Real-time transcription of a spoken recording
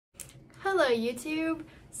Hello YouTube!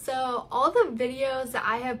 So all the videos that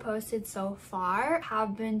I have posted so far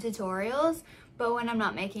have been tutorials, but when I'm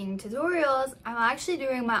not making tutorials, I'm actually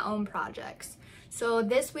doing my own projects. So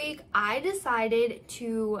this week I decided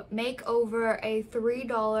to make over a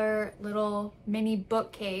 $3 little mini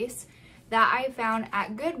bookcase that I found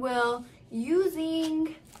at Goodwill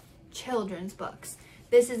using children's books.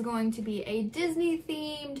 This is going to be a Disney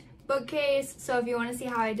themed bookcase, so if you want to see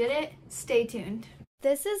how I did it, stay tuned.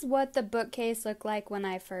 This is what the bookcase looked like when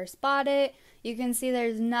I first bought it. You can see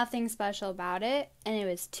there's nothing special about it, and it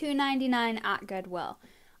was $2.99 at Goodwill.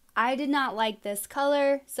 I did not like this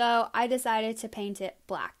color, so I decided to paint it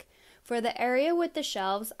black. For the area with the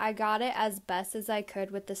shelves, I got it as best as I could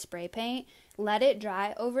with the spray paint, let it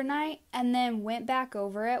dry overnight, and then went back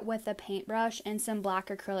over it with a paintbrush and some black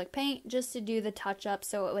acrylic paint just to do the touch-up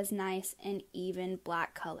so it was nice and even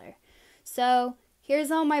black color. So here's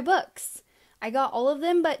all my books. I got all of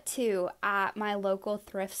them but two at my local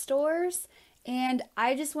thrift stores, and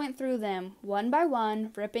I just went through them one by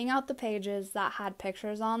one, ripping out the pages that had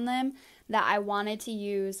pictures on them that I wanted to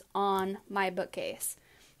use on my bookcase.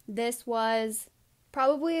 This was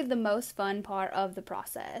probably the most fun part of the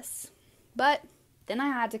process, but then I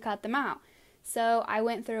had to cut them out. So I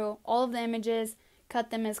went through all of the images,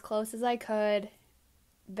 cut them as close as I could,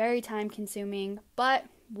 very time consuming, but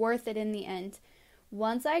worth it in the end.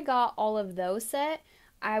 Once I got all of those set,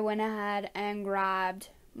 I went ahead and grabbed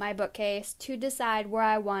my bookcase to decide where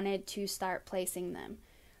I wanted to start placing them.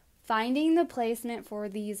 Finding the placement for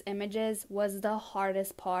these images was the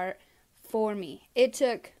hardest part for me. It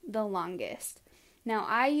took the longest. Now,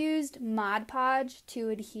 I used Mod Podge to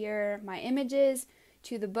adhere my images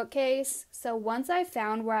to the bookcase, so once I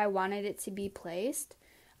found where I wanted it to be placed,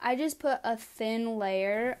 I just put a thin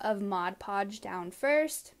layer of Mod Podge down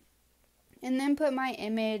first, and then put my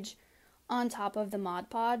image on top of the Mod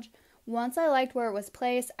Podge. Once I liked where it was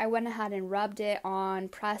placed, I went ahead and rubbed it on,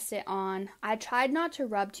 pressed it on. I tried not to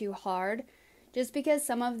rub too hard, just because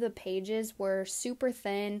some of the pages were super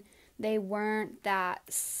thin. They weren't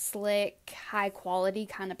that slick, high quality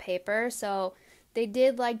kind of paper, so they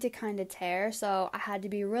did like to kind of tear, so I had to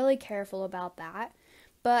be really careful about that.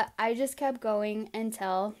 But I just kept going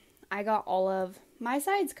until I got all of my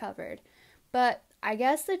sides covered. But I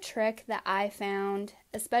guess the trick that I found,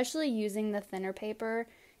 especially using the thinner paper,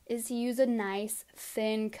 is to use a nice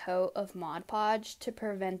thin coat of Mod Podge to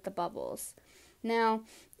prevent the bubbles. Now,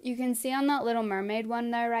 you can see on that Little Mermaid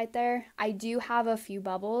one there, right there, I do have a few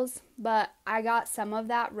bubbles, but I got some of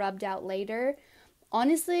that rubbed out later.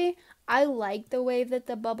 Honestly, I like the way that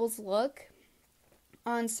the bubbles look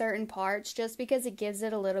on certain parts just because it gives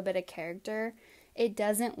it a little bit of character. It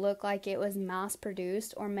doesn't look like it was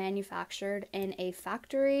mass-produced or manufactured in a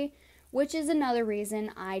factory, which is another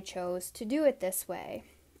reason I chose to do it this way.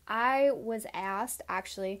 I was asked,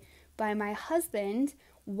 actually, by my husband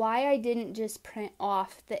why I didn't just print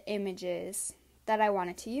off the images that I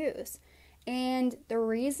wanted to use. And the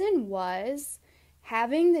reason was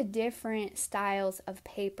having the different styles of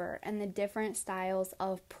paper and the different styles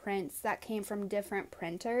of prints that came from different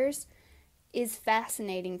printers is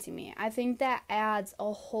fascinating to me. I think that adds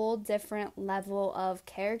a whole different level of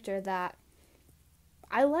character that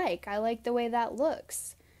I like. I like the way that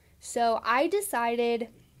looks. So I decided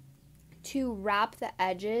to wrap the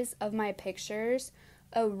edges of my pictures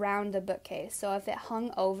around the bookcase. So if it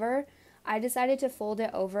hung over, I decided to fold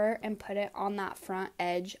it over and put it on that front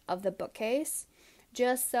edge of the bookcase,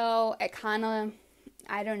 just so it kind of,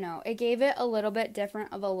 I don't know, it gave it a little bit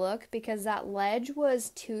different of a look because that ledge was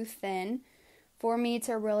too thin for me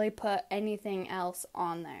to really put anything else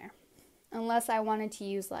on there, unless I wanted to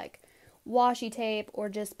use like washi tape or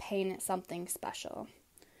just paint it something special.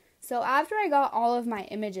 So after I got all of my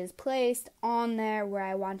images placed on there where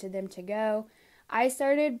I wanted them to go, I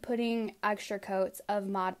started putting extra coats of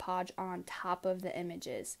Mod Podge on top of the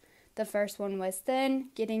images. The first one was thin,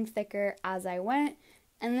 getting thicker as I went,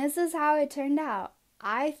 and this is how it turned out.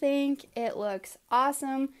 I think it looks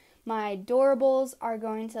awesome. My Doorables are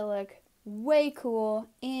going to look way cool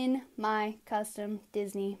in my custom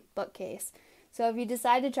Disney bookcase. So if you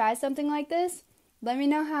decide to try something like this, let me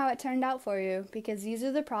know how it turned out for you, because these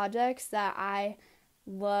are the projects that I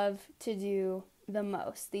love to do the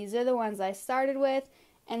most. These are the ones I started with,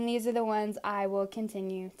 and these are the ones I will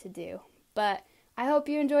continue to do. But I hope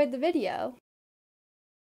you enjoyed the video.